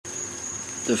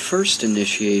The first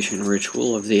initiation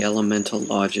ritual of the elemental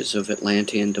lodges of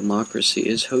Atlantean Democracy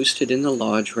is hosted in the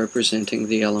lodge representing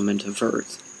the element of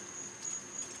Earth.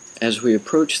 As we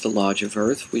approach the Lodge of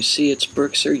Earth, we see its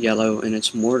bricks are yellow and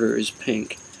its mortar is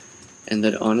pink, and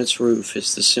that on its roof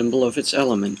is the symbol of its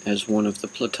element as one of the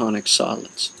Platonic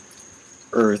solids.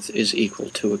 Earth is equal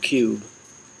to a cube.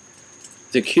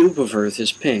 The cube of Earth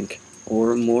is pink,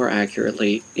 or more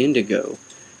accurately, indigo,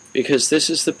 because this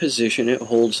is the position it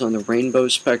holds on the rainbow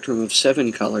spectrum of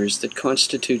 7 colors that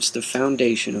constitutes the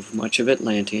foundation of much of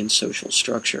Atlantean social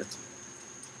structure.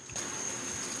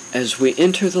 As we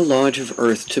enter the Lodge of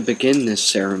Earth to begin this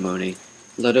ceremony,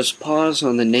 let us pause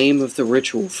on the name of the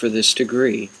ritual for this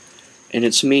degree, and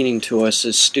its meaning to us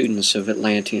as students of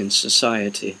Atlantean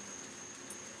society.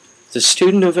 The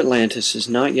student of Atlantis is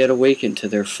not yet awakened to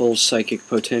their full psychic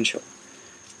potential.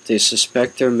 They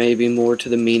suspect there may be more to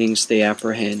the meanings they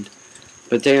apprehend,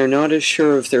 but they are not as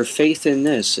sure of their faith in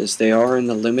this as they are in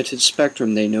the limited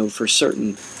spectrum they know for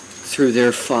certain through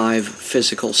their 5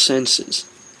 physical senses.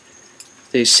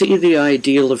 They see the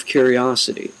ideal of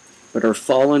curiosity, but are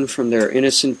fallen from their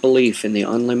innocent belief in the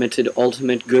unlimited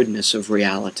ultimate goodness of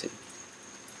reality.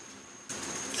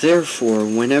 Therefore,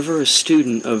 whenever a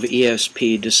student of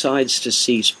ESP decides to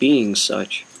cease being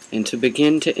such, and to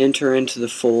begin to enter into the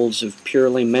folds of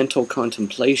purely mental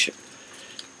contemplation,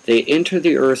 they enter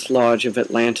the Earth Lodge of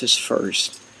Atlantis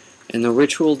first, and the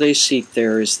ritual they seek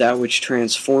there is that which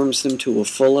transforms them to a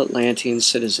full Atlantean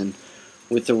citizen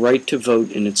with the right to vote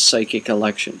in its psychic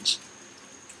elections.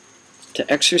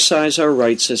 To exercise our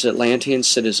rights as Atlantean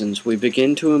citizens, we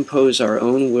begin to impose our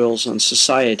own wills on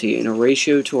society in a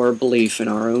ratio to our belief in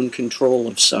our own control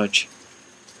of such.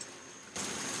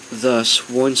 Thus,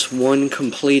 once one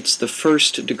completes the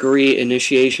first degree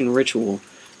initiation ritual,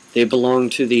 they belong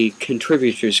to the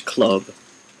Contributors Club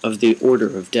of the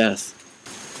Order of Death.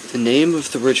 The name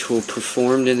of the ritual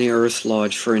performed in the Earth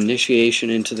Lodge for initiation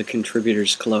into the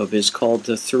Contributors Club is called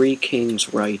the Three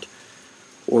Kings Rite,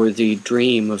 or the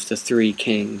Dream of the Three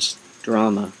Kings,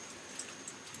 drama.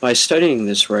 By studying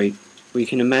this rite, we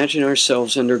can imagine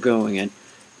ourselves undergoing it,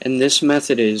 and this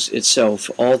method is, itself,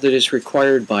 all that is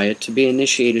required by it to be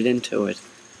initiated into it.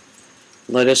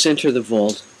 Let us enter the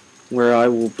vault, where I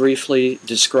will briefly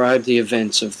describe the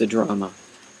events of the drama.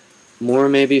 More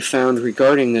may be found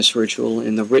regarding this ritual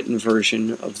in the written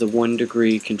version of the 1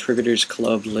 Degree Contributors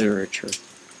Club literature.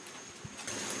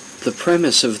 The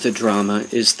premise of the drama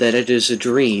is that it is a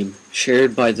dream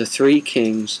shared by the 3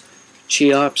 kings,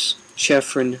 Kheops,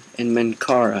 Khephren, and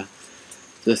Menkere,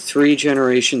 the 3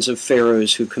 generations of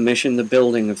pharaohs who commissioned the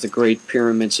building of the Great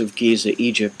Pyramids of Giza,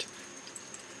 Egypt.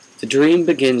 The dream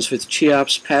begins with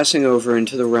Kheops passing over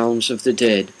into the realms of the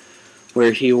dead,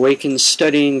 where he awakens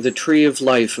studying the Tree of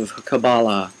Life of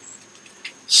Kabbalah.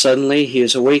 Suddenly, he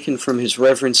is awakened from his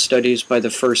reverent studies by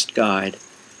the first guide.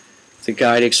 The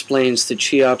guide explains that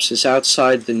Kheops is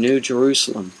outside the New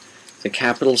Jerusalem, the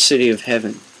capital city of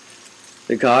heaven.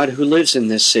 The god who lives in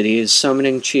this city is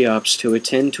summoning Kheops to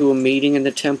attend to a meeting in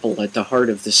the temple at the heart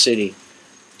of the city.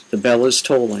 The bell is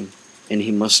tolling, and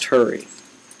he must hurry.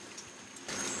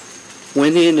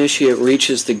 When the initiate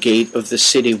reaches the gate of the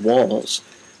city walls,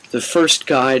 the first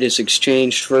guide is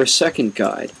exchanged for a second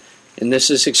guide, and this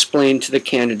is explained to the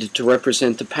candidate to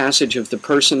represent the passage of the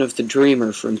person of the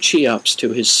dreamer from Kheops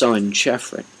to his son,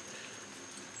 Khephren.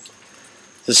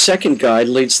 The second guide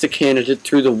leads the candidate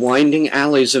through the winding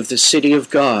alleys of the city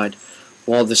of God,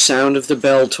 while the sound of the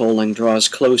bell tolling draws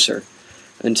closer,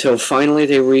 until finally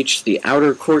they reach the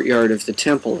outer courtyard of the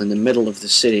temple in the middle of the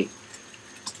city.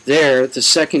 There, the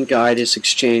second guide is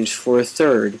exchanged for a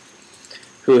third,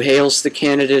 who hails the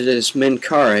candidate as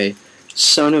Menkere,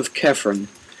 son of Khephren,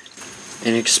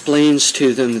 and explains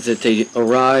to them that they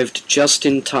arrived just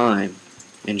in time,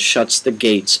 and shuts the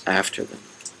gates after them.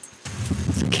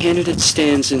 The candidate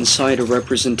stands inside a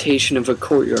representation of a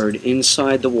courtyard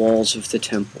inside the walls of the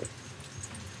temple,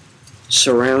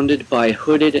 surrounded by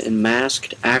hooded and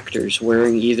masked actors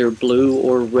wearing either blue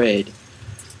or red,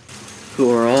 who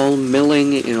are all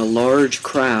milling in a large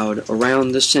crowd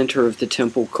around the center of the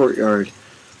temple courtyard,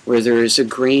 where there is a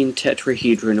green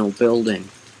tetrahedral building.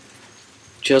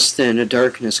 Just then a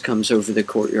darkness comes over the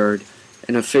courtyard,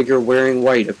 and a figure wearing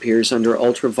white appears under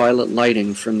ultraviolet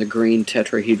lighting from the green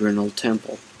tetrahedral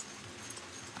temple.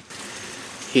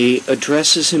 He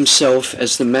addresses himself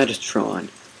as the Metatron,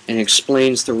 and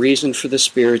explains the reason for the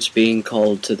spirits being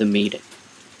called to the meeting.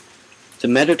 The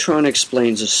Metatron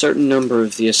explains a certain number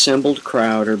of the assembled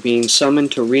crowd are being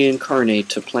summoned to reincarnate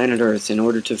to planet Earth in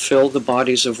order to fill the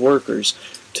bodies of workers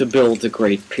to build the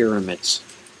Great Pyramids.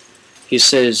 He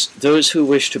says those who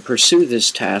wish to pursue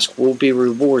this task will be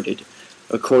rewarded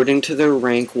according to their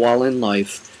rank while in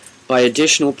life, by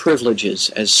additional privileges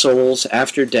as souls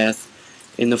after death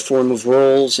in the form of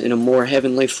roles in a more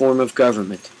heavenly form of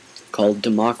government, called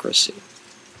democracy.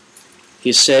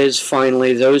 He says,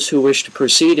 finally, those who wish to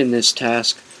proceed in this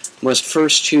task must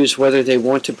first choose whether they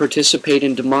want to participate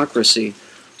in democracy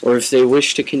or if they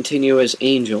wish to continue as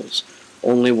angels,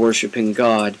 only worshiping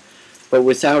God, but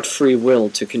without free will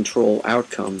to control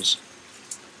outcomes.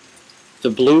 The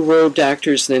blue-robed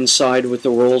actors then side with the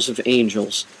roles of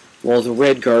angels, while the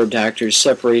red-garbed actors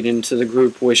separate into the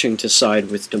group wishing to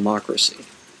side with democracy.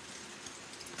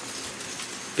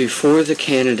 Before the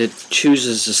candidate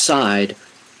chooses a side,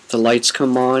 the lights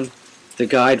come on, the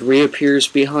guide reappears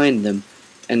behind them,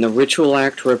 and the ritual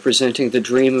act representing the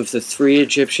dream of the 3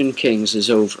 Egyptian kings is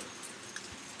over.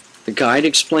 The guide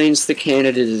explains the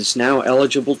candidate is now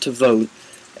eligible to vote,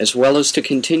 as well as to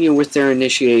continue with their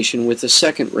initiation with a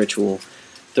second ritual,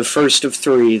 the first of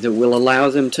 3 that will allow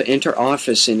them to enter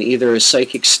office in either a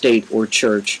psychic state or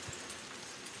church.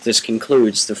 This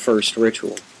concludes the first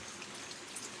ritual.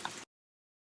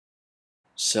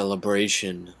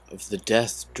 Celebration of the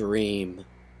Death Dream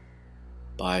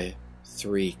by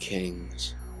 3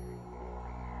 Kings.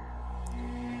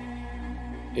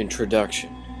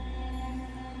 Introduction.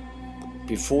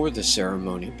 Before the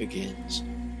ceremony begins,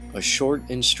 a short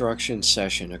instruction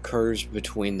session occurs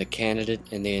between the candidate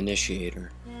and the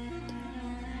initiator.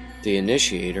 The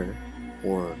initiator,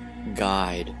 or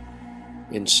guide,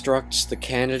 instructs the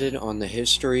candidate on the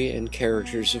history and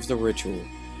characters of the ritual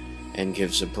and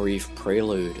gives a brief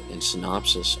prelude and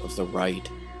synopsis of the rite.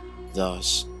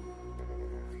 Thus,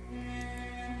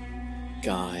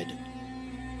 Guide.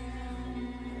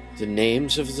 The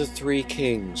names of the 3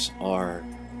 kings are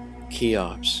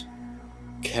Kheops,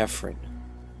 Khephren,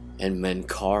 and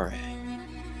Menkere,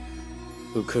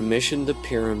 who commissioned the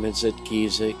pyramids at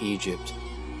Giza, Egypt,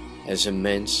 as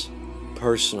immense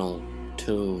personal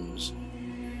tombs,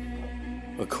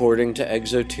 according to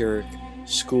exoteric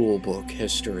schoolbook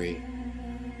history.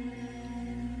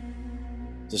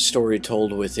 The story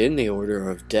told within the order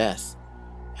of death,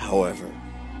 however,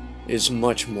 is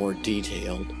much more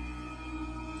detailed.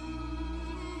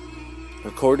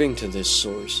 According to this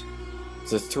source,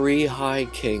 the 3 high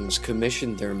kings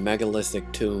commissioned their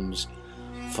megalithic tombs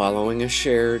following a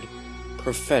shared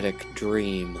prophetic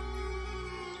dream.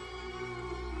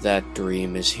 That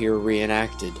dream is here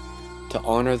reenacted to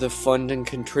honor the funding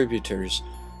contributors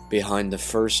behind the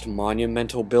first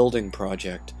monumental building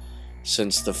project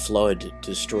since the flood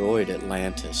destroyed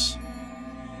Atlantis.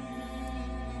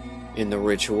 In the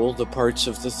ritual, the parts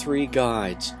of the 3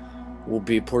 guides will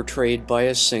be portrayed by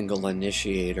a single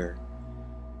initiator.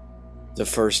 The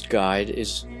first guide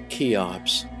is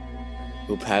Kheops,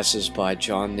 who passes by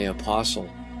John the Apostle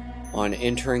on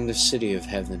entering the city of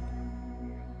heaven.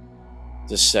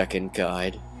 The second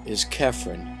guide is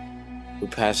Khephren, who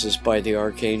passes by the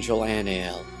archangel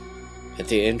Anael at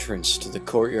the entrance to the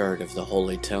courtyard of the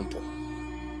holy temple.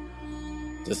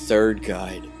 The third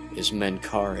guide is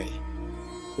Menkere,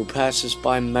 who passes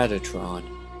by Metatron,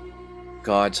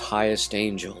 God's highest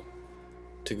angel,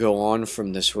 to go on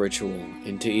from this ritual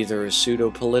into either a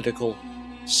pseudo-political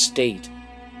state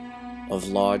of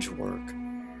lodge work,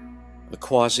 a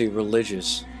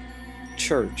quasi-religious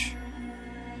church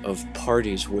of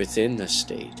parties within the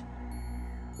state,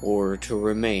 or to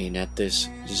remain at this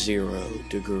 0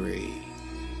 degree.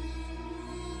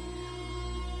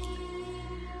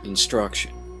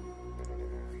 Instruction.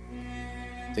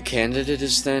 The candidate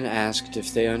is then asked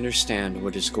if they understand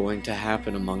what is going to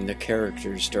happen among the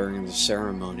characters during the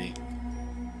ceremony.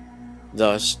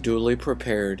 Thus, duly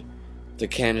prepared, the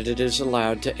candidate is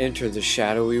allowed to enter the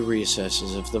shadowy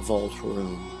recesses of the vault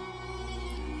room.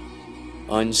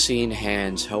 Unseen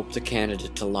hands help the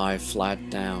candidate to lie flat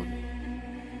down,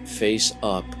 face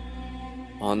up,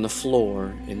 on the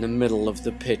floor in the middle of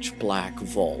the pitch-black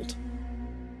vault.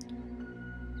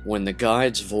 When the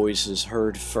guide's voice is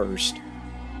heard first,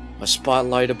 a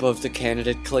spotlight above the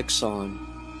candidate clicks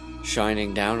on,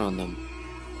 shining down on them,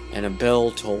 and a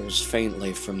bell tolls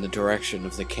faintly from the direction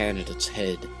of the candidate's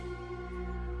head.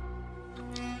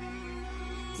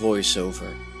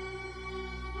 Voiceover.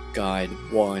 Guide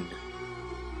 1.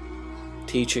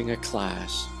 Teaching a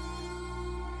class.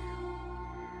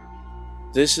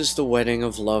 This is the wedding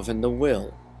of love and the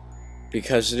will,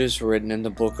 because it is written in the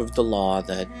book of the law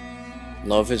that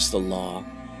love is the law,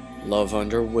 love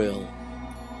under will.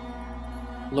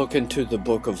 Look into the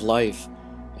book of life,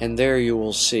 and there you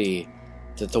will see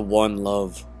that the one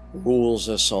love rules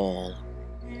us all.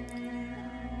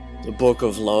 The book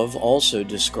of love also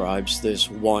describes this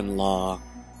one law,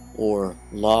 or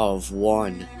law of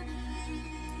one.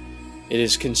 It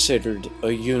is considered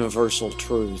a universal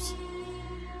truth.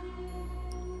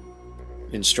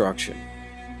 Instruction.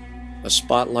 A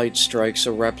spotlight strikes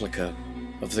a replica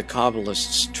of the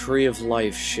Kabbalist's Tree of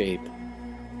Life shape.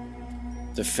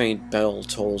 The faint bell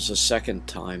tolls a second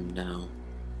time now.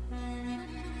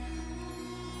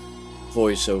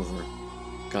 Voiceover.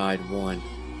 Guide 1.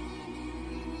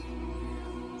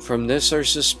 From this are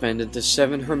suspended the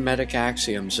 7 hermetic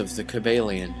axioms of the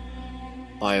Kabbalion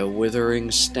by a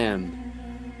withering stem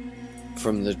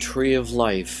from the Tree of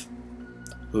Life,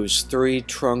 whose 3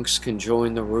 trunks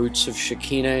conjoin the roots of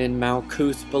Shekinah and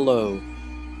Malkuth below,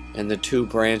 and the 2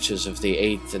 branches of the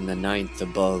 8th and the 9th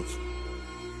above.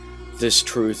 This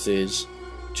truth is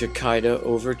Jekida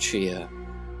over Chia,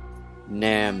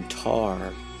 Nam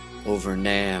Tar over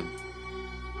Nam,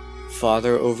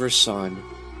 Father over Son,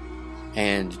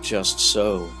 and just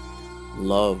so,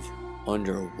 love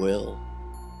under will.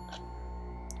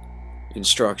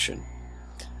 Instruction.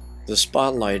 The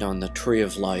spotlight on the Tree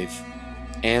of Life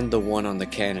and the one on the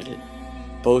candidate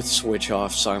both switch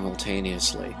off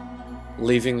simultaneously,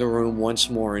 leaving the room once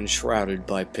more enshrouded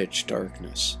by pitch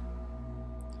darkness.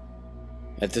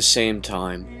 At the same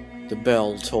time, the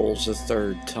bell tolls a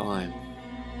 3rd time.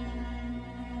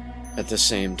 At the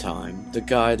same time, the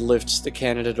guide lifts the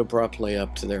candidate abruptly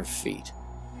up to their feet.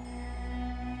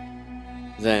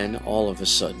 Then, all of a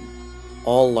sudden,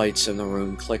 all lights in the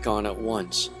room click on at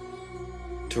once,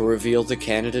 to reveal the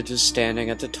candidate is standing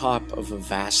at the top of a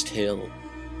vast hill,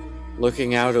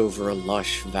 looking out over a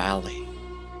lush valley.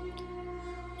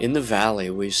 In the valley,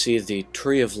 we see the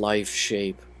Tree of Life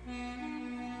shape.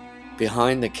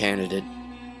 Behind the candidate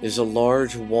is a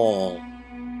large wall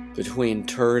between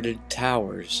turreted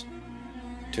towers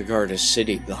to guard a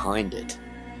city behind it.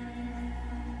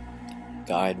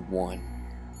 Guide 1.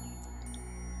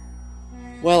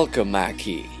 Welcome,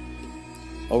 Aki.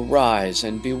 Arise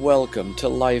and be welcome to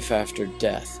life after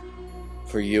death,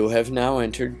 for you have now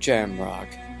entered Jamrock,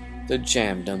 the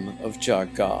Jamdom of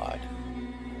Jagad.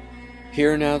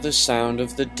 Hear now the sound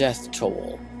of the death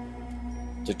toll.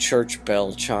 The church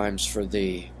bell chimes for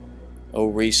thee, O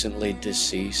recently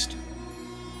deceased.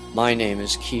 My name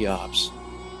is Kheops.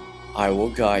 I will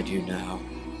guide you now.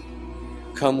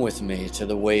 Come with me to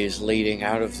the ways leading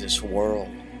out of this world,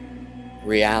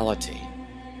 reality,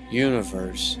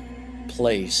 universe,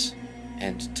 place,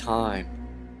 and time.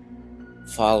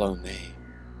 Follow me.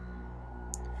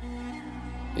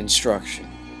 Instruction.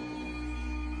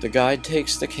 The guide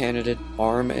takes the candidate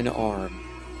arm in arm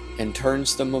and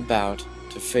turns them about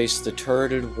to face the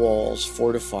turreted walls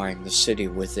fortifying the city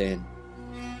within.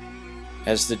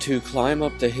 As the 2 climb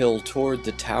up the hill toward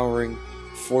the towering,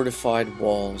 fortified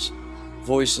walls,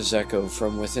 voices echo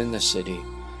from within the city,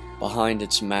 behind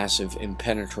its massive,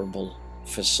 impenetrable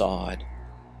facade.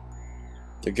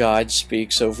 The guide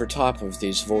speaks over top of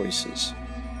these voices.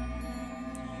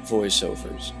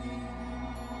 Voiceovers.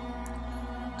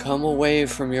 Come away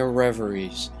from your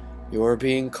reveries. You are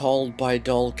being called by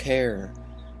dull care,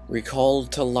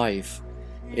 recalled to life.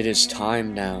 It is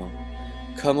time now.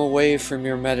 Come away from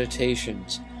your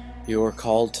meditations. You are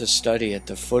called to study at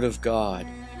the foot of God.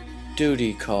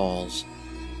 Duty calls.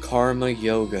 Karma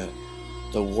Yoga.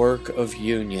 The work of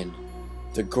union.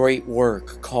 The great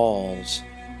work calls.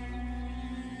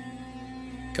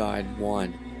 Guide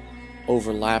 1.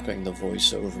 Overlapping the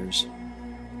voiceovers.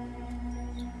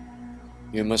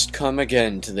 You must come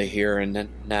again to the here and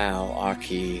now,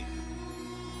 Aki.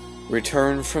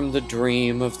 Return from the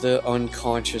dream of the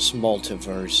unconscious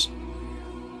multiverse.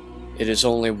 It is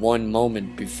only one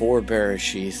moment before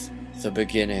Bereshith, the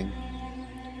beginning.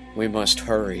 We must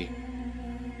hurry.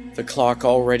 The clock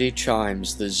already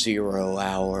chimes the 0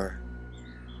 hour.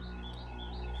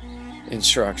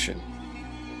 Instruction.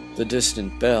 The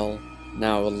distant bell,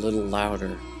 now a little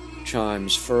louder,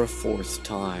 chimes for a 4th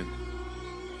time.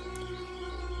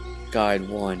 Guide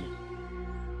 1.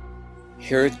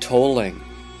 Hear it tolling.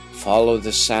 Follow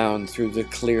the sound through the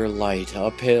clear light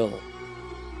uphill.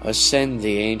 Ascend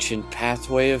the ancient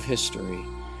pathway of history,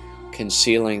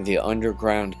 concealing the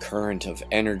underground current of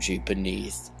energy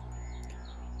beneath.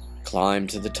 Climb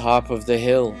to the top of the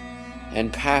hill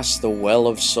and pass the Well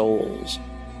of Souls,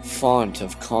 font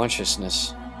of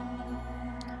consciousness.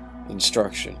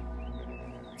 Instruction.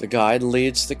 The guide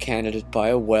leads the candidate by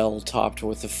a well topped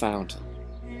with a fountain.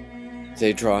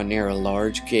 They draw near a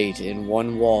large gate in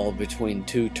one wall between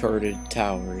 2 turreted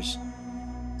towers.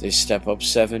 They step up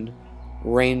 7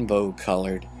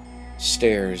 rainbow-colored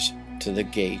stairs to the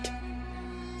gate.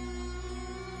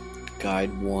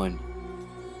 Guide 1.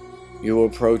 You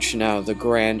approach now the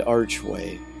grand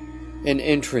archway, an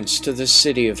entrance to the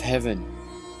city of heaven.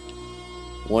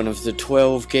 One of the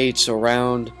 12 gates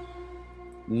around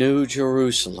New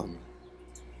Jerusalem,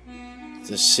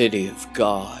 the city of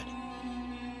God.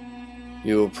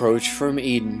 You approach from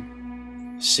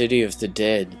Eden, city of the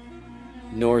dead,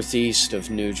 northeast of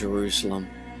New Jerusalem.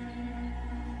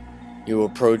 You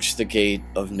approach the gate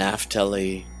of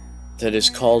Naphtali that is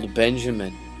called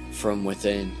Benjamin from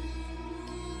within.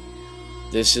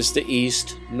 This is the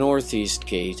east-northeast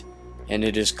gate, and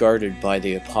it is guarded by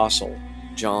the Apostle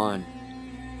John.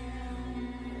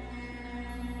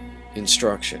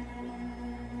 Instruction.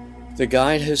 The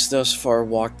guide has thus far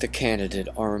walked the candidate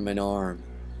arm in arm.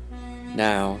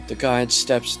 Now, the guide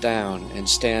steps down and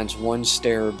stands one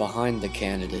stair behind the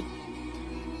candidate.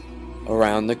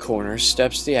 Around the corner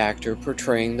steps the actor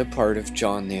portraying the part of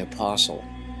John the Apostle.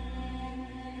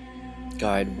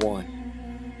 Guide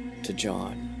 1 to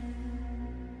John.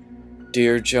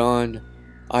 Dear John,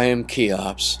 I am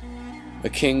Kheops, a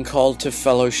king called to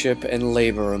fellowship and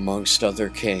labor amongst other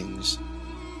kings.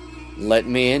 Let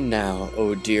me in now,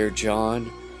 O dear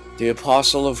John, the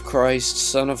apostle of Christ,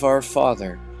 son of our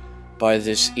Father, by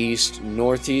this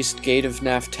east-northeast gate of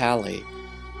Naphtali,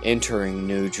 entering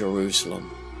New Jerusalem.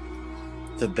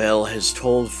 The bell has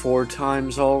tolled 4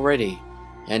 times already,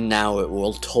 and now it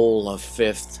will toll a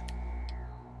 5th.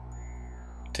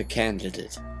 To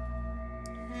candidate.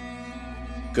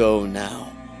 Go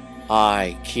now.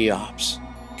 I, Kheops,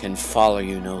 can follow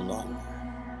you no longer.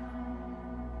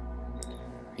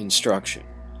 Instruction.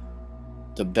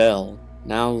 The bell,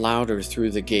 now louder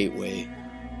through the gateway,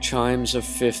 chimes a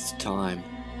 5th time.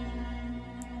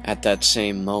 At that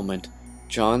same moment,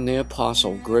 John the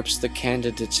Apostle grips the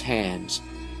candidate's hands,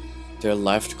 their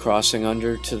left crossing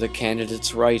under to the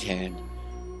candidate's right hand,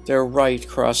 their right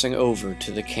crossing over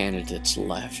to the candidate's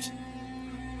left.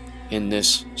 In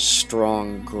this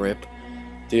strong grip,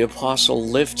 the Apostle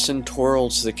lifts and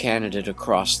twirls the candidate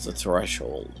across the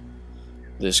threshold.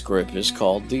 This grip is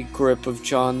called the grip of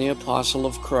John the Apostle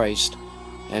of Christ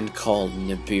and called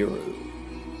Nibiru.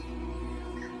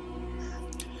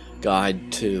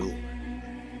 Guide 2,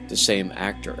 the same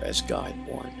actor as Guide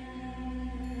 1.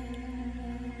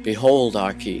 Behold,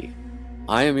 Aki,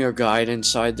 I am your guide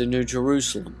inside the New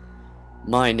Jerusalem.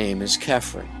 My name is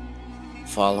Khephren.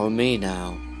 Follow me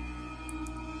now.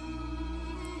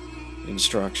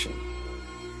 Instruction.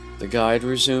 The guide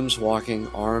resumes walking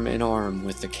arm in arm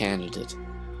with the candidate.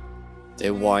 They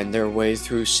wind their way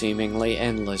through seemingly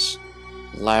endless,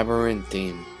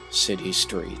 labyrinthine city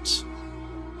streets.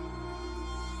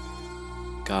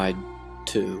 Guide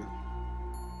 2.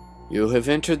 You have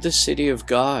entered the city of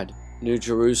God, New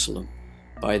Jerusalem,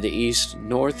 by the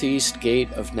east-northeast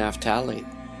gate of Naphtali,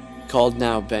 called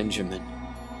now Benjamin,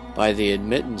 by the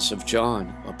admittance of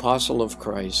John, apostle of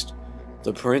Christ,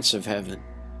 the Prince of Heaven.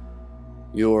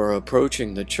 You are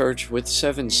approaching the church with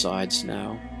 7 sides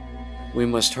now. We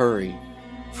must hurry,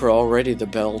 for already the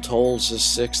bell tolls a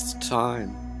 6th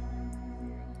time.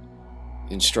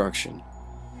 Instruction.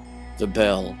 The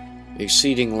bell,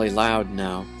 exceedingly loud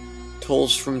now,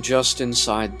 tolls from just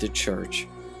inside the church.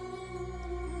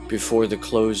 Before the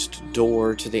closed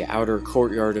door to the outer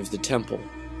courtyard of the temple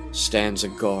stands a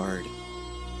guard.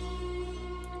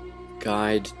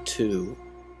 Guide 2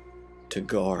 to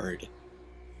guard.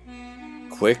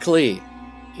 Quickly,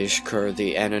 Ishkur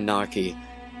the Anunnaki,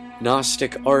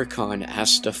 Gnostic Archon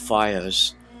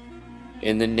Astaphios.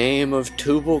 In the name of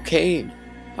Tubal-Cain,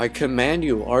 I command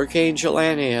you, Archangel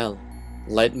Aniel,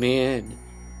 let me in.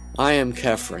 I am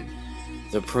Khephren,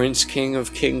 the Prince King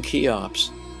of King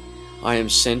Kheops. I am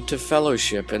sent to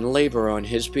fellowship and labor on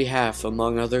his behalf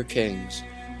among other kings.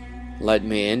 Let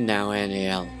me in now,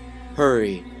 Aniel.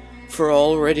 Hurry, for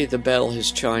already the bell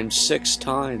has chimed 6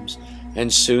 times,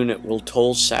 and soon it will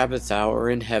toll Sabbath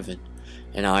hour in heaven,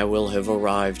 and I will have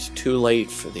arrived too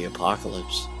late for the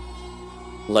apocalypse.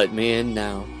 Let me in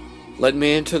now. Let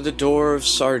me enter the door of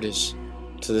Sardis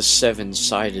to the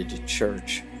 7-sided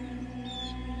church.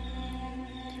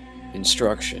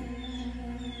 Instruction.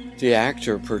 The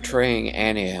actor portraying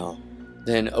Aniel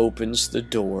then opens the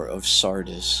door of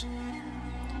Sardis.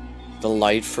 The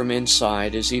light from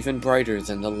inside is even brighter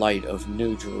than the light of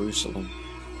New Jerusalem.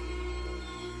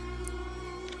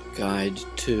 Guide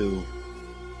 2.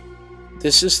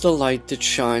 This is the light that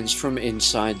shines from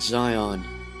inside Zion,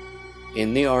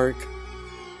 in the Ark,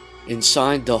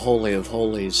 inside the Holy of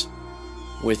Holies,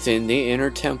 within the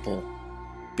inner temple,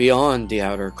 beyond the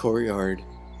outer courtyard.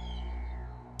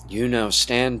 You now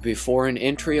stand before an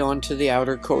entry onto the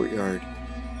outer courtyard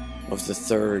of the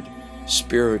 3rd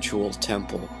spiritual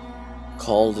temple,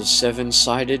 called the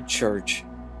 7-sided church,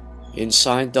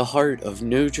 inside the heart of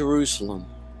New Jerusalem,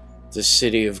 the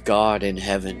city of God in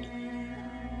heaven.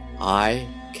 I,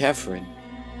 Khephren,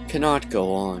 cannot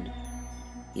go on.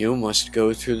 You must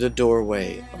go through the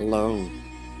doorway alone.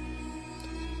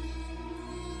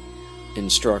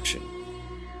 Instruction.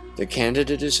 The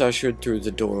candidate is ushered through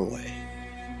the doorway.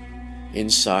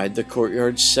 Inside the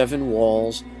courtyard's 7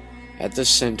 walls, at the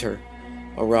center,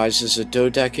 arises a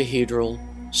dodecahedral,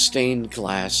 stained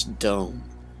glass dome.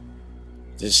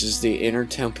 This is the inner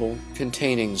temple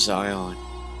containing Zion,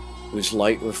 whose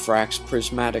light refracts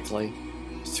prismatically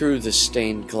through the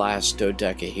stained glass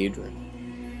dodecahedron.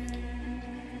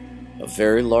 A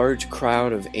very large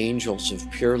crowd of angels of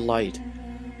pure light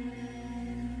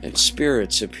and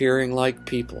spirits appearing like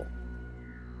people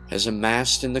has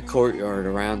amassed in the courtyard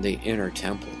around the inner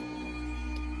temple.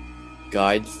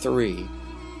 Guide 3,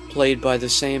 played by the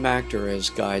same actor as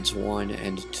Guides 1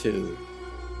 and 2,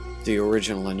 the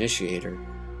original initiator,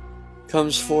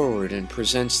 comes forward and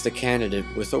presents the candidate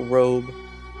with a robe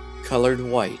colored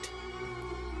white.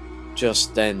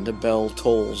 Just then the bell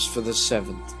tolls for the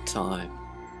 7th time.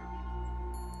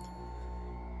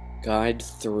 Guide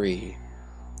 3.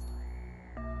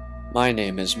 My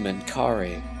name is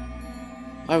Menkere.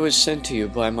 I was sent to you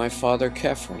by my father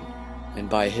Khephren and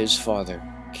by his father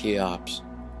Kheops.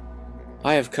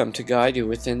 I have come to guide you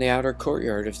within the outer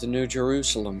courtyard of the New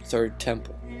Jerusalem 3rd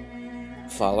Temple.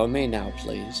 Follow me now,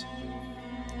 please.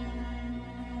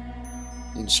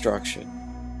 Instruction.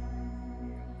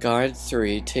 Guide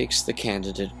 3 takes the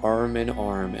candidate arm in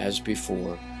arm as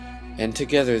before, and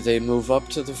together they move up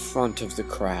to the front of the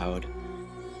crowd.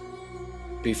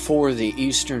 Before the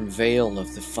eastern veil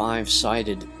of the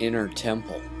 5-sided inner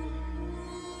temple.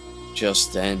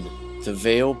 Just then, the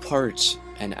veil parts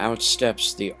and out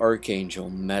steps the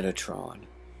archangel Metatron.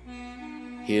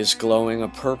 He is glowing a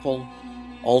purple,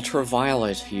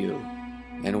 ultraviolet hue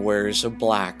and wears a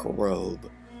black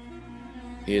robe.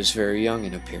 He is very young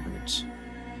in appearance.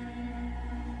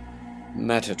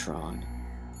 Metatron.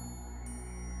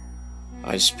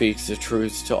 I speak the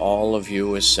truth to all of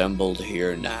you assembled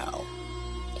here now.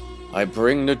 I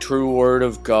bring the true word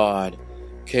of God,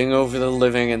 King over the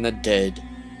living and the dead.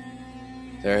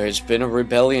 There has been a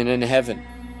rebellion in heaven.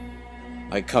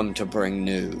 I come to bring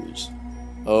news.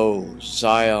 O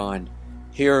Zion,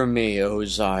 hear me, O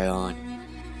Zion.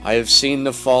 I have seen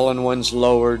the fallen ones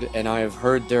lowered, and I have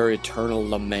heard their eternal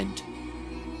lament.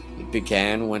 It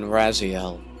began when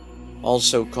Raziel,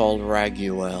 also called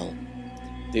Raguel,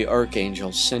 the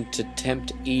archangel sent to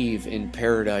tempt Eve in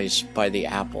paradise by the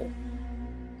apple,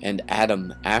 and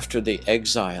Adam after the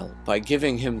exile by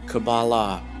giving him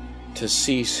Kabbalah to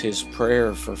cease his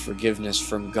prayer for forgiveness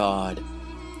from God,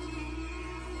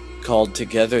 called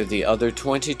together the other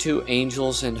 22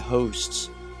 angels and hosts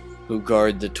who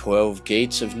guard the 12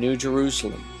 gates of New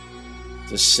Jerusalem,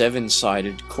 the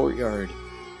 7-sided courtyard,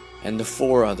 and the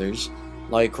 4 others,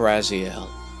 like Raziel,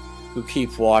 who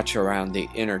keep watch around the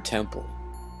inner temple.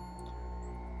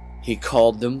 He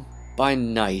called them by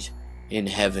night in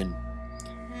heaven,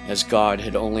 as God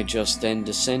had only just then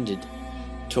descended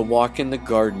to walk in the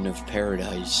garden of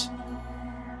paradise.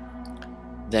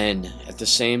 Then, at the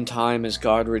same time as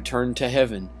God returned to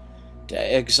heaven to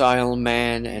exile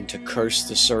man and to curse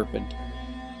the serpent,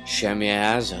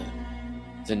 Shemiaza,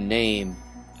 the name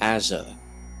Azza,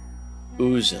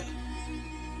 Uzzah,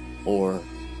 or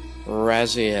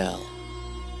Raziel,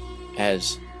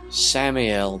 as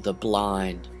Samael the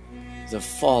blind, the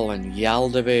fallen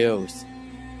Yaldabaoth,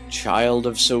 child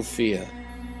of Sophia,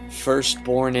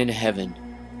 firstborn in heaven,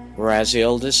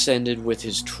 Raziel descended with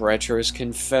his treacherous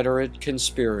confederate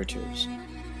conspirators.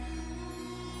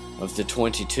 Of the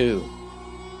 22,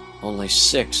 only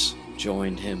 6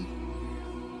 joined him.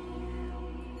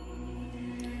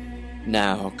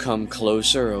 Now come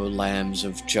closer, O lambs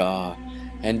of Jah,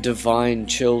 and divine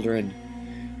children.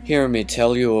 Hear me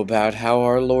tell you about how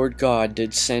our Lord God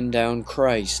did send down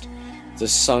Christ, the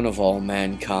Son of all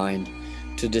mankind,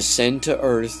 to descend to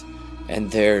earth,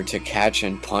 and there to catch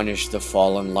and punish the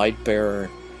fallen light-bearer,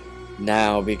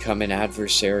 now become an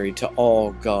adversary to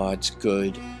all God's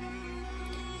good.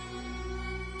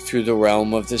 Through the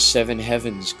realm of the 7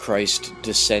 heavens Christ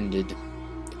descended.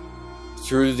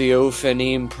 Through the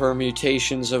Ophanim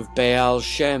permutations of Baal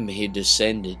Shem he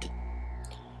descended.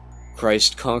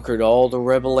 Christ conquered all the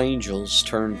rebel angels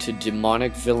turned to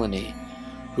demonic villainy,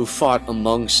 who fought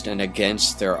amongst and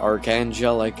against their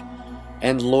archangelic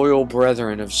and loyal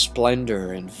brethren of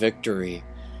splendor and victory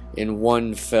in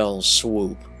one fell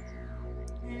swoop.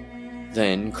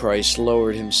 Then Christ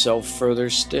lowered himself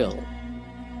further still,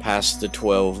 past the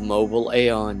 12 mobile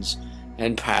aeons,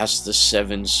 and past the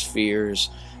 7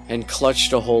 spheres, and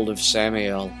clutched a hold of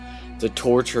Samael, the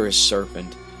torturous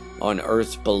serpent, on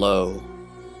earth below.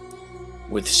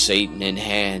 With Satan in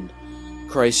hand,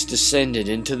 Christ descended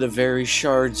into the very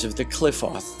shards of the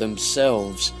Qliphoth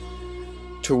themselves.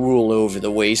 To rule over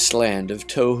the wasteland of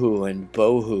Tohu and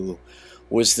Bohu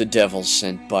was the devil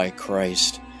sent by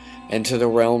Christ, and to the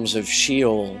realms of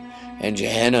Sheol and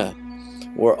Gehenna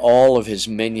were all of his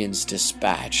minions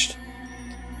dispatched.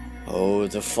 Oh,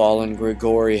 the fallen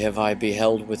Grigori have I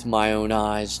beheld with my own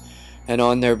eyes, and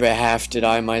on their behalf did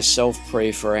I myself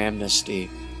pray for amnesty.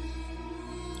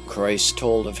 Christ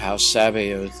told of how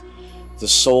Sabaoth, the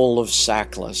soul of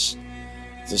Saklas,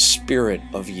 the spirit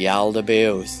of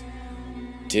Yaldabaoth,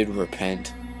 did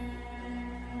repent.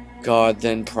 God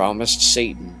then promised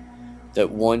Satan that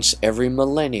once every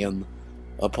millennium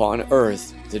upon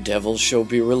earth the devil shall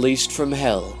be released from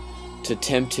hell to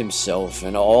tempt himself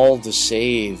and all the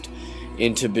saved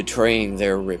into betraying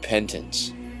their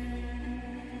repentance.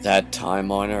 That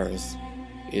time on earth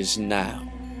is now.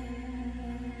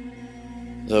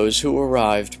 Those who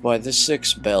arrived by the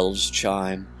 6 bells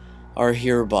chime are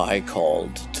hereby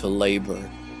called to labor.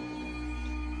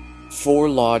 4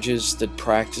 lodges that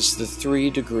practice the 3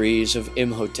 degrees of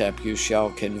Imhotep you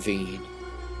shall convene,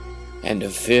 and a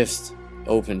 5th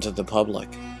open to the public.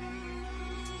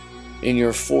 In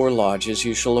your 4 lodges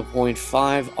you shall appoint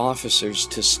 5 officers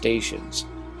to stations,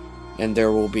 and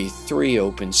there will be 3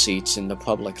 open seats in the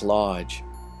public lodge.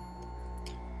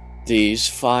 These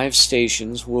 5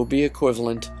 stations will be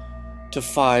equivalent to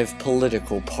 5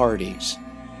 political parties.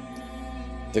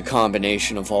 The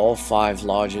combination of all 5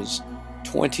 lodges,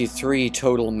 23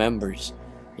 total members,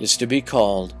 is to be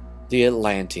called the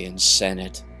Atlantean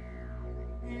Senate.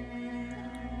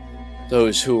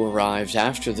 Those who arrived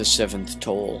after the 7th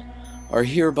toll are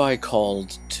hereby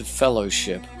called to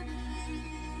fellowship.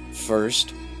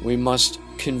 First, we must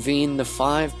convene the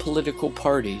 5 political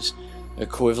parties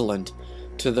equivalent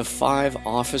to the 5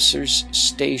 officers'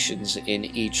 stations in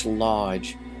each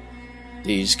lodge.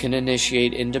 These can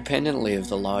initiate independently of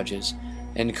the lodges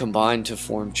and combine to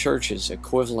form churches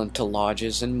equivalent to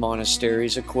lodges and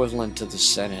monasteries equivalent to the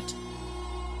Senate.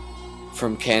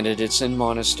 From candidates in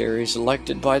monasteries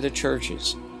elected by the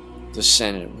churches, the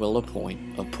Senate will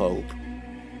appoint a pope.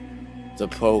 The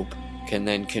pope can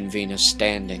then convene a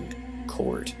standing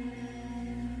court.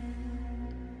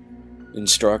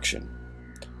 Instruction.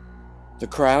 The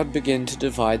crowd begin to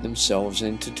divide themselves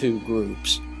into 2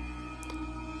 groups.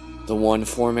 The one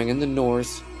forming in the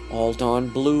north all don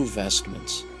blue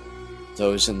vestments,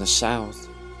 those in the south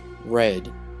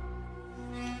red.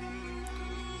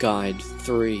 Guide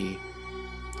 3.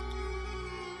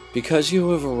 Because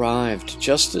you have arrived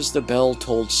just as the bell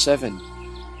tolled 7,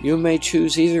 you may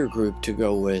choose either group to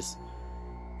go with.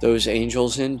 Those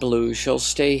angels in blue shall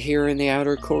stay here in the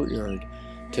outer courtyard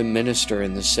to minister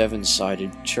in the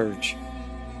 7-sided church.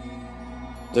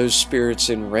 Those spirits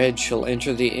in red shall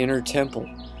enter the inner temple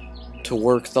to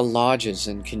work the lodges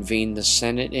and convene the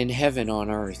Senate in heaven on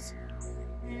earth.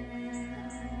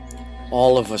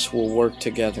 All of us will work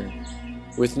together,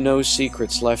 with no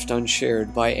secrets left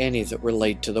unshared by any that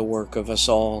relate to the work of us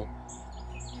all.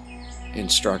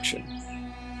 Instruction.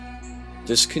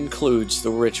 This concludes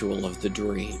the ritual of the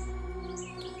dream.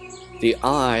 The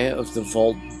eye of the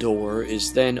vault door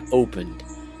is then opened,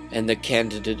 and the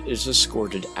candidate is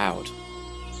escorted out.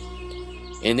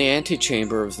 In the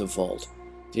antechamber of the vault,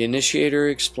 the initiator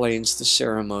explains the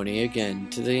ceremony again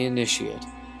to the initiate,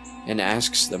 and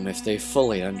asks them if they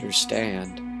fully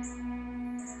understand.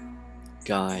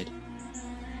 Guide.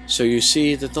 So you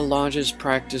see that the lodges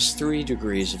practice 3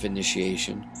 degrees of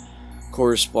initiation,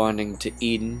 corresponding to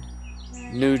Eden,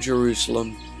 New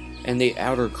Jerusalem, and the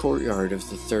outer courtyard of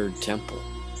the 3rd temple,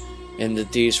 and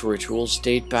that these rituals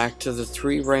date back to the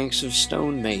 3 ranks of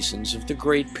stonemasons of the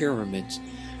Great Pyramids,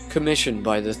 commissioned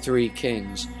by the 3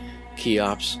 kings,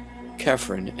 Kheops,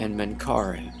 Khephren, and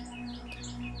Menkere.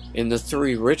 In the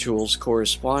 3 rituals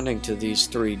corresponding to these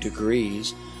 3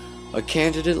 degrees, a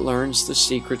candidate learns the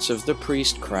secrets of the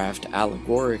priestcraft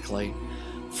allegorically,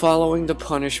 following the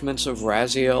punishments of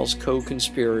Raziel's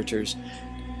co-conspirators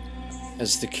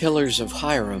as the killers of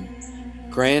Hiram,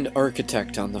 grand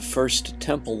architect on the first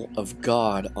temple of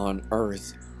God on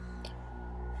earth.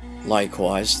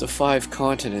 Likewise, the 5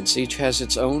 continents each has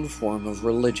its own form of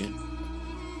religion: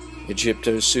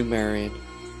 Egypto-Sumerian,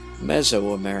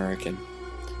 Mesoamerican,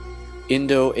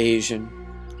 Indo-Asian,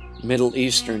 Middle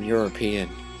Eastern European,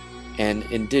 and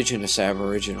indigenous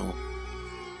Aboriginal.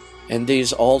 And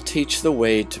these all teach the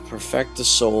way to perfect the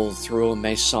soul through a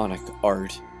Masonic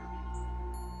art.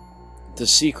 The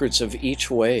secrets of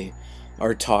each way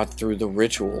are taught through the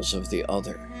rituals of the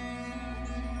other.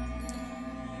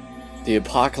 The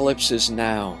apocalypse is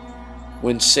now,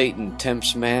 when Satan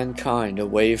tempts mankind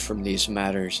away from these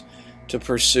matters to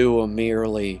pursue a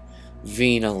merely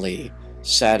venally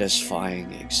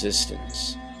satisfying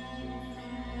existence.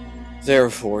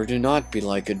 Therefore, do not be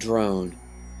like a drone.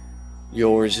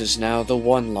 Yours is now the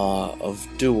one law of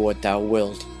do what thou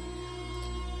wilt.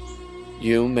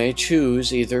 You may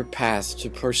choose either path to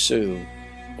pursue,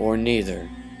 or neither.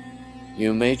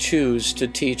 You may choose to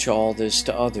teach all this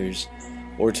to others,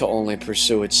 or to only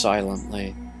pursue it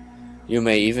silently. You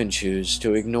may even choose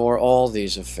to ignore all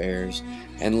these affairs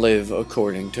and live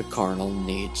according to carnal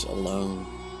needs alone.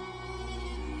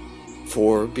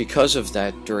 For because of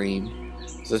that dream,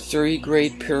 the 3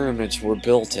 great pyramids were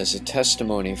built as a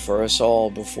testimony for us all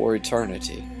before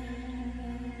eternity.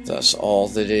 Thus all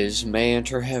that is may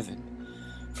enter heaven,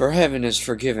 for heaven is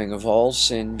forgiving of all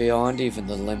sin beyond even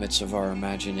the limits of our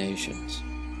imaginations.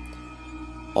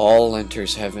 All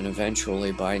enters heaven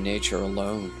eventually by nature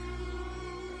alone,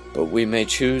 but we may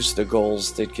choose the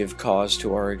goals that give cause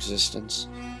to our existence.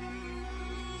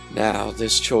 Now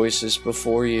this choice is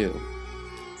before you.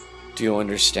 Do you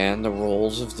understand the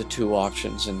roles of the 2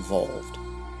 options involved?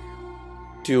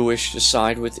 Do you wish to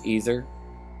side with either,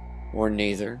 or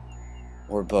neither,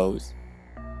 or both?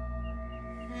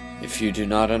 If you do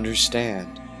not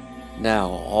understand, now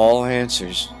all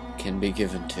answers can be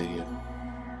given to you.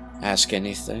 Ask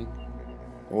anything,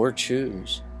 or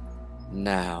choose,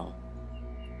 now.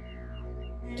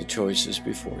 The choice is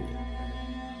before you.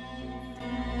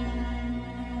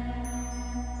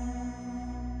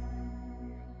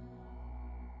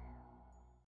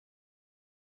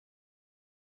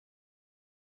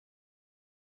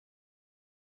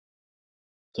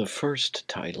 The first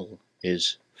title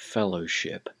is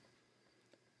Fellowship.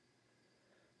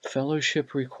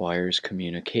 Fellowship requires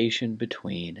communication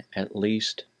between at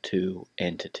least 2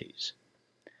 entities.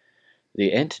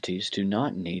 The entities do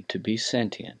not need to be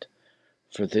sentient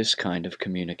for this kind of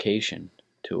communication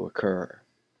to occur.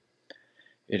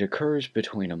 It occurs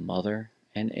between a mother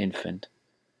and infant,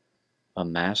 a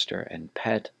master and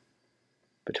pet,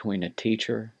 between a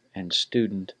teacher and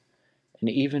student, and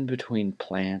even between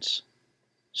plants,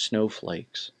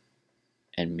 snowflakes,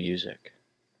 and music.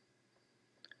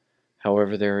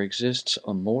 However, there exists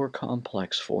a more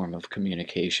complex form of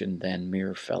communication than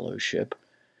mere fellowship,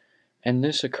 and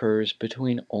this occurs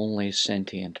between only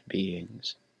sentient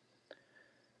beings.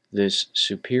 This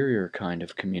superior kind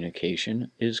of communication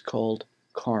is called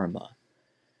karma,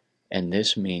 and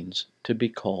this means to be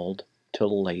called to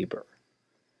labor.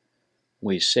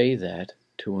 We say that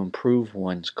to improve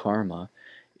one's karma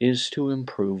is to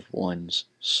improve one's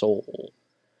soul,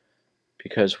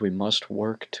 because we must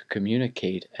work to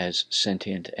communicate as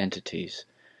sentient entities,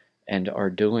 and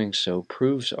our doing so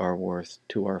proves our worth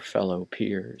to our fellow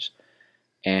peers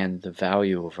and the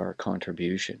value of our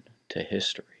contribution to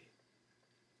history.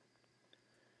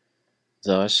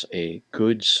 Thus, a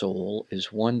good soul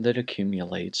is one that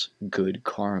accumulates good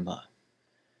karma.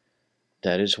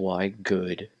 That is why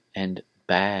good and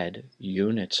bad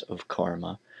units of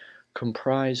karma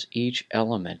comprise each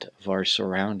element of our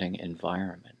surrounding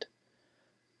environment,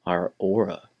 our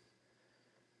aura,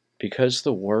 because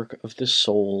the work of the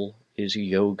soul is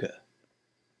yoga,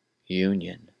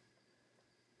 union,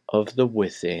 of the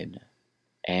within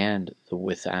and the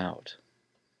without.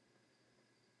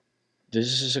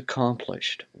 This is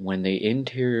accomplished when the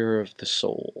interior of the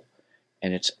soul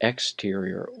and its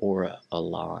exterior aura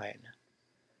align.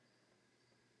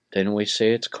 Then we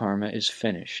say its karma is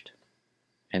finished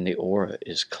and the aura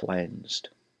is cleansed.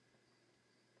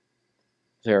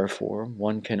 Therefore,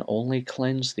 one can only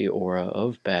cleanse the aura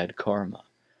of bad karma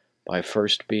by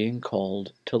first being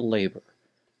called to labor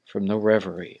from the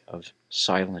reverie of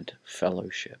silent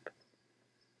fellowship.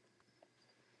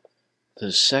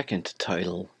 The second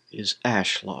title is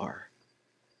Ashlar.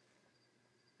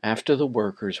 After the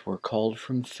workers were called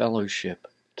from fellowship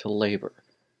to labor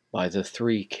by the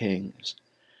 3 kings,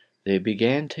 they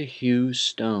began to hew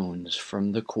stones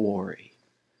from the quarry.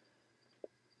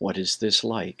 What is this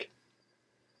like?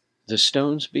 The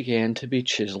stones began to be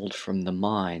chiseled from the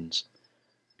mines,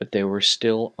 but they were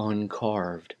still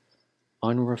uncarved,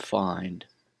 unrefined,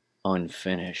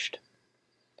 unfinished.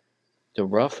 The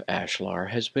rough ashlar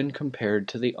has been compared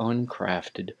to the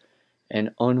uncrafted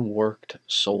and unworked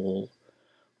soul,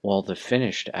 while the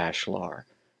finished ashlar,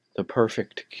 the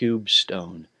perfect cube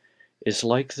stone, is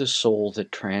like the soul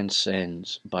that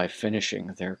transcends by finishing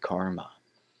their karma.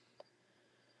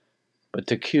 But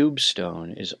the cube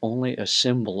stone is only a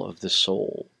symbol of the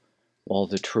soul, while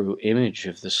the true image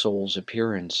of the soul's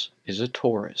appearance is a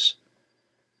torus,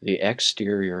 the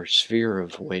exterior sphere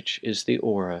of which is the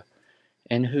aura,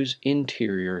 and whose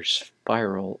interior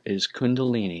spiral is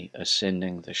kundalini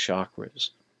ascending the chakras.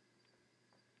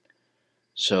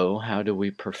 So, how do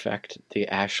we perfect the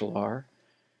ashlar,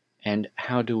 and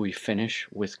how do we finish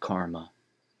with karma?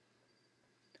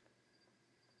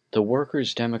 The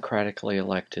workers democratically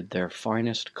elected their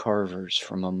finest carvers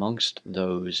from amongst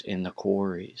those in the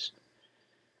quarries.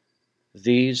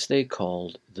 These they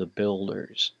called the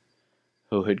builders,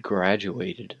 who had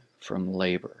graduated from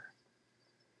labor.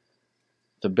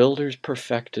 The builders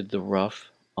perfected the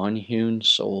rough, unhewn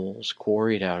souls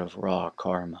quarried out of raw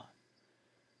karma.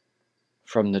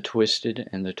 From the twisted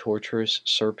and the tortuous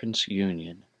serpent's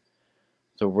union,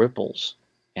 the ripples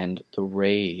and the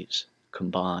rays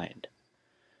combined.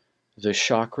 The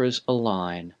chakras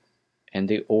align, and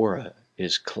the aura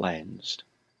is cleansed.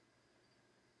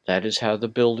 That is how the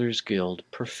Builders Guild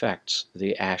perfects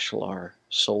the ashlar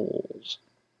souls.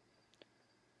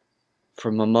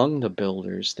 From among the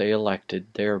builders they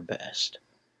elected their best.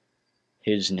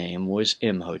 His name was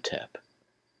Imhotep.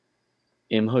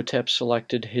 Imhotep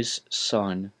selected his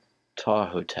son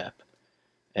Ptahhotep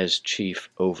as chief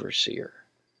overseer.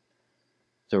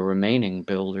 The remaining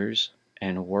builders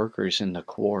and workers in the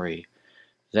quarry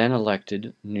then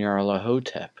elected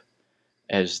Nyarlathotep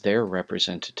as their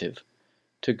representative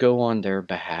to go on their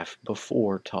behalf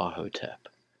before Ptahhotep.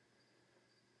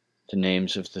 The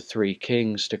names of the three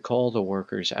kings to call the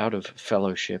workers out of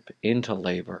fellowship into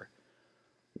labor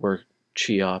were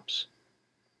Kheops,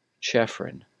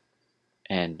 Khephren,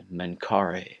 and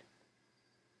Menkere.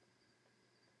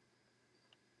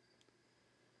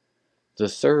 The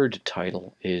third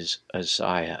title is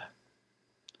Assiyah.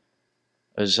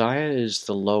 Assiyah is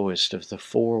the lowest of the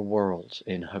four worlds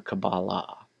in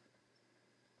Kabbalah.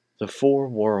 The four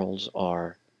worlds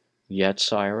are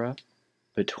Yetzirah,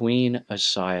 between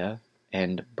Assiyah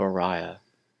and Bariah,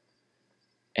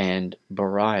 and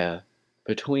Bariah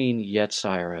between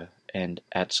Yetzirah and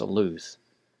Atziluth,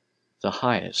 the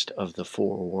highest of the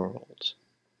four worlds.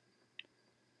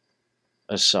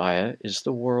 Assiyah is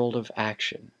the world of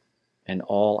action and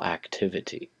all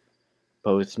activity,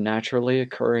 both naturally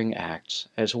occurring acts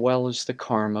as well as the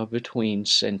karma between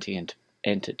sentient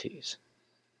entities.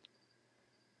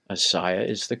 Assiyah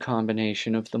is the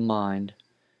combination of the mind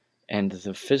and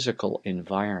the physical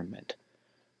environment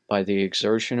by the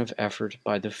exertion of effort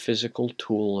by the physical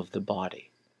tool of the body.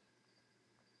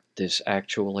 This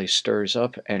actually stirs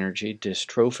up energy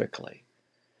dystrophically,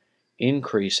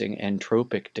 increasing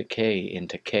entropic decay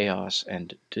into chaos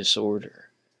and disorder.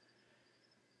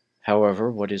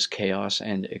 However, what is chaos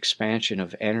and expansion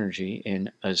of energy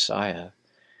in Assiyah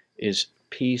is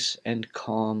peace and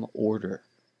calm order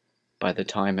by the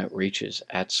time it reaches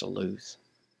Atziluth.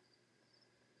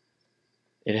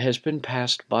 It has been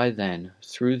passed by then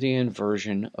through the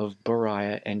inversion of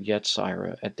Bariah and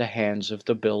Yetzirah at the hands of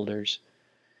the builders,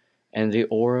 and the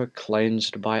aura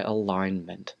cleansed by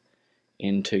alignment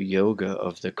into yoga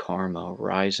of the karma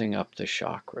rising up the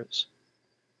chakras.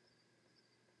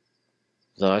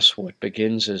 Thus, what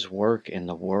begins as work in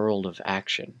the world of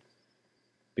action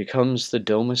becomes the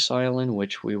domicile in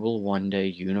which we will one day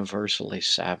universally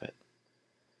Sabbath,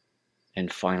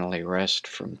 and finally rest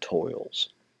from toils.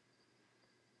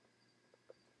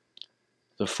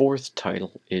 The fourth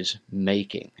title is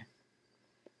Making.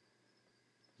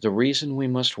 The reason we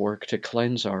must work to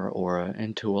cleanse our aura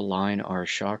and to align our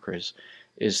chakras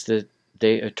is that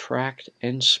they attract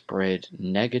and spread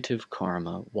negative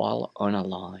karma while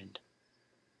unaligned.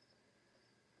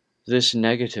 This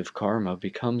negative karma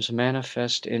becomes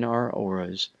manifest in our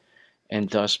auras and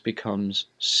thus becomes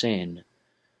sin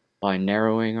by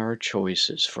narrowing our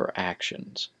choices for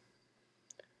actions.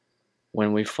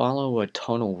 When we follow a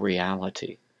tunnel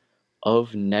reality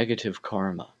of negative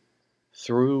karma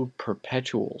through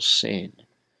perpetual sin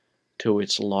to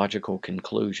its logical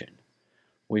conclusion,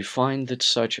 we find that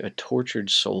such a tortured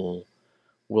soul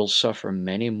will suffer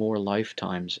many more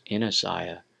lifetimes in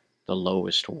Assiyah, the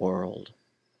lowest world.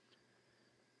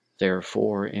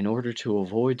 Therefore, in order to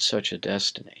avoid such a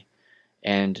destiny,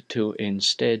 and to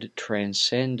instead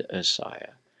transcend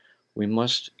Assiyah, we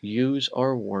must use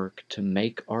our work to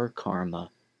make our karma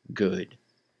good,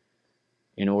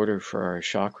 in order for our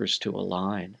chakras to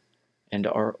align and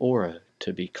our aura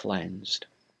to be cleansed.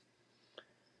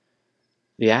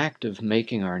 The act of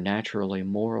making our naturally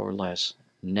more or less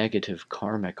negative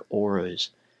karmic auras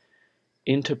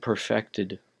into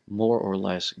perfected, more or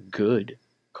less good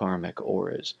karmic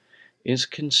auras is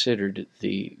considered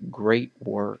the great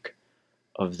work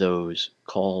of those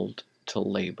called to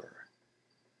labor.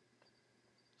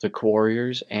 The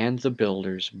quarriers and the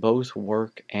builders both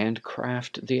work and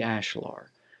craft the ashlar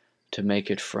to make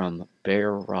it from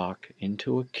bare rock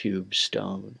into a cube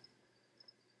stone.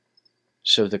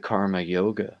 So the karma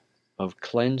yoga of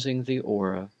cleansing the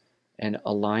aura and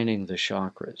aligning the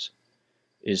chakras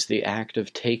is the act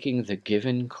of taking the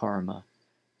given karma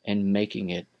and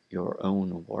making it your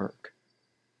own work.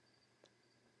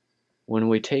 When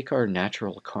we take our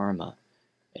natural karma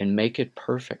and make it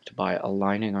perfect by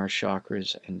aligning our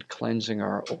chakras and cleansing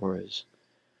our auras,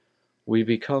 we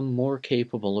become more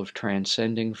capable of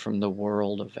transcending from the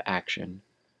world of action,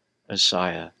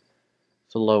 Assiyah,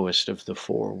 the lowest of the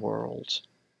four worlds.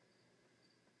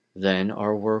 Then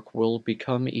our work will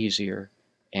become easier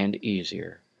and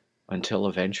easier until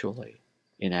eventually,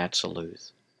 in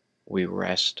Absolute, we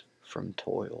rest from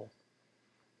toil.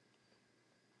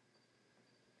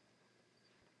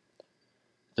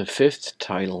 The fifth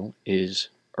title is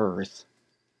Earth.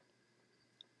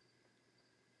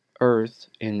 Earth,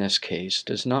 in this case,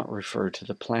 does not refer to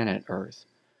the planet Earth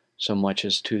so much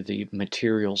as to the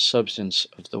material substance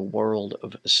of the world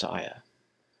of Assiyah.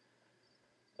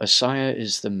 Assiyah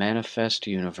is the manifest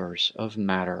universe of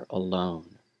matter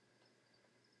alone.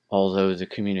 Although the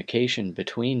communication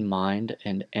between mind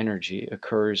and energy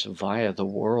occurs via the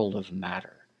world of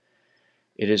matter,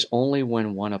 it is only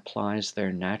when one applies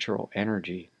their natural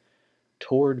energy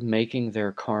toward making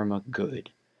their karma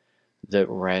good that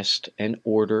rest and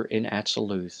order in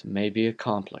Absolute may be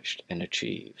accomplished and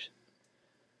achieved.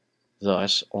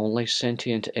 Thus, only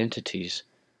sentient entities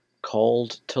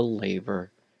called to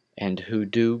labor and who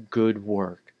do good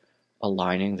work,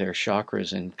 aligning their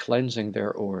chakras and cleansing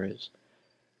their auras,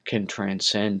 can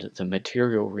transcend the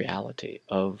material reality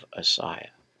of Assiyah.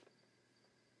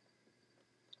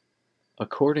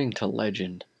 According to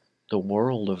legend, the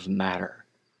world of matter,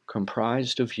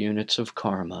 comprised of units of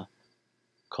karma,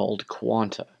 called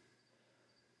quanta,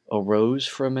 arose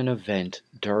from an event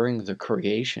during the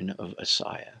creation of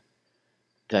Assiyah,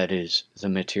 that is, the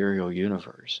material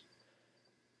universe,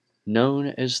 known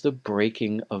as the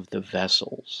breaking of the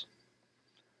vessels.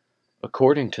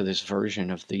 According to this version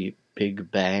of the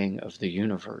Big Bang of the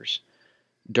universe,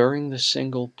 during the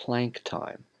single Planck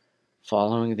time,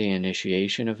 following the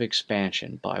initiation of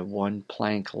expansion by one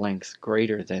Planck length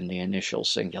greater than the initial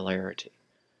singularity,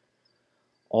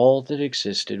 all that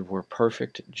existed were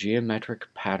perfect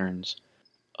geometric patterns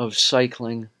of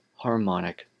cycling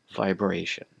harmonic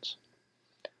vibrations.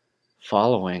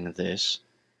 Following this,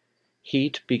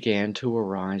 heat began to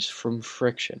arise from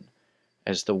friction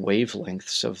as the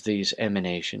wavelengths of these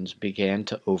emanations began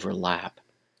to overlap,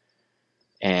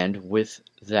 and with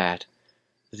that,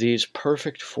 these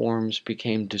perfect forms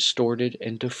became distorted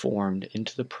and deformed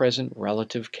into the present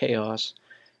relative chaos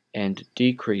and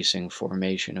decreasing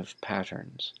formation of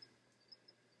patterns.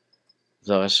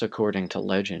 Thus, according to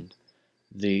legend,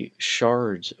 the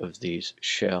shards of these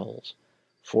shells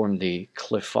form the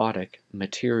cliphotic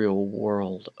material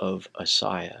world of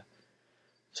Assiyah,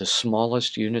 the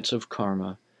smallest units of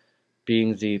karma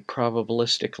being the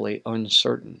probabilistically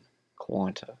uncertain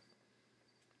quanta.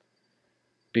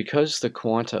 Because the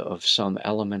quanta of some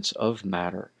elements of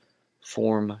matter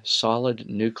form solid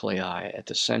nuclei at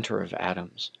the center of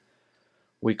atoms,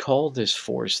 we call this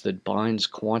force that binds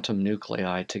quantum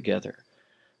nuclei together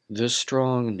the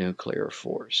strong nuclear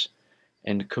force,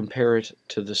 and compare it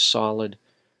to the solid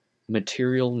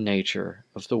material nature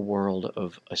of the world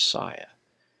of Assiyah,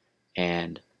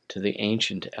 and to the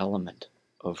ancient element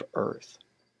of earth.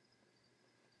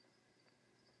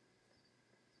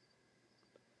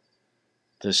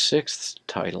 The sixth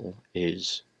title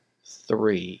is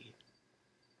 3.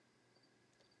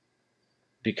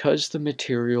 Because the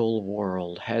material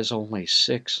world has only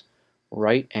 6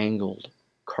 right-angled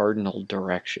cardinal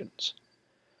directions,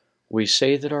 we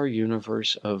say that our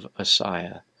universe of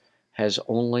Assiyah has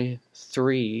only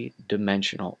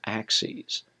 3-dimensional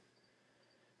axes.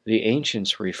 The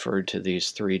ancients referred to these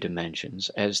 3 dimensions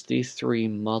as the 3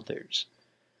 mothers,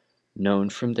 known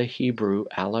from the Hebrew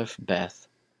Aleph Beth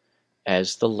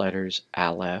as the letters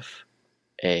Aleph,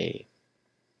 A,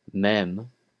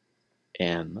 Mem,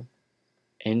 M,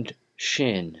 and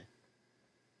Shin,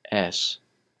 S.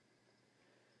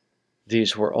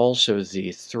 These were also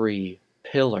the 3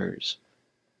 pillars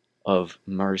of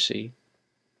mercy,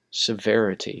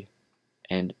 severity,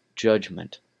 and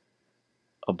judgment,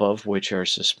 above which are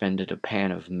suspended a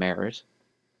pan of merit,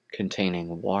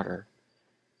 containing water,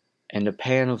 and a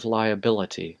pan of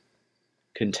liability,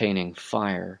 containing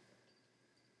fire,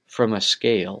 from a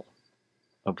scale,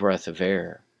 a breath of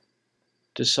air,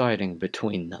 deciding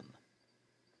between them.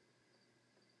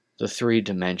 The 3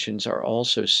 dimensions are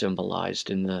also symbolized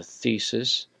in the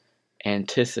thesis,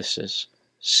 antithesis,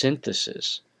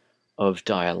 synthesis of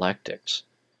dialectics,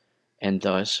 and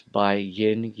thus by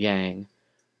yin-yang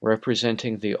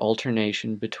representing the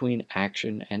alternation between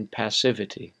action and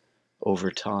passivity over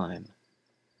time.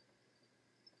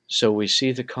 So we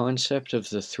see the concept of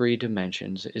the three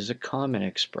dimensions is a common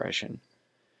expression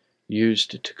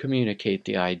used to communicate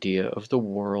the idea of the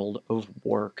world of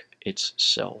work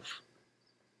itself.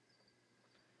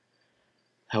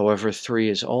 However, 3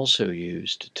 is also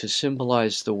used to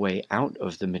symbolize the way out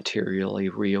of the materially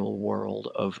real world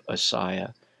of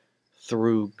Assiyah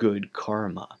through good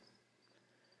karma.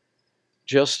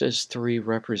 Just as 3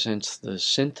 represents the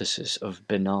synthesis of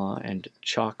Binah and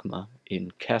Chakma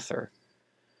in Khephren,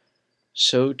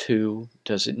 so too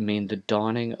does it mean the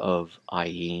dawning of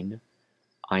Ayin,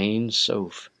 Ayin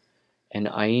Sof, and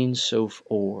Ayin Sof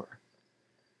Or.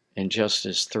 And just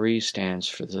as 3 stands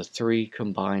for the 3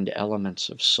 combined elements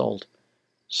of salt,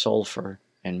 sulfur,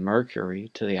 and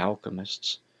mercury to the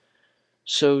alchemists,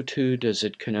 so too does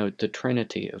it connote the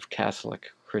trinity of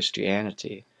Catholic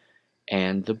Christianity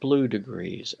and the blue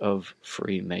degrees of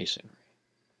Freemasonry.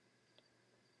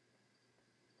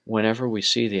 Whenever we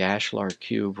see the ashlar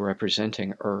cube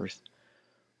representing Earth,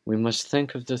 we must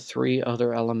think of the 3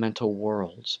 other elemental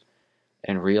worlds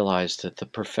and realize that the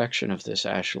perfection of this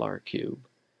ashlar cube,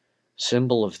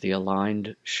 symbol of the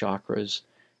aligned chakras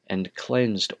and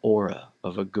cleansed aura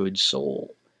of a good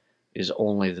soul, is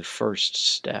only the first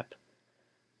step,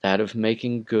 that of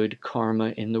making good karma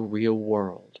in the real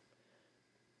world,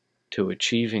 to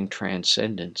achieving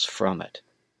transcendence from it.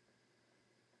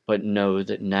 But know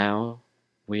that now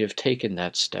we have taken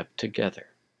that step together,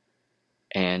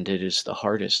 and it is the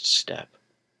hardest step,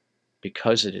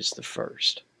 because it is the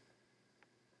first.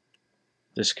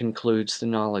 This concludes the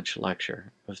knowledge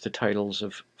lecture of the titles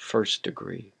of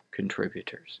first-degree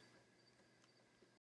contributors.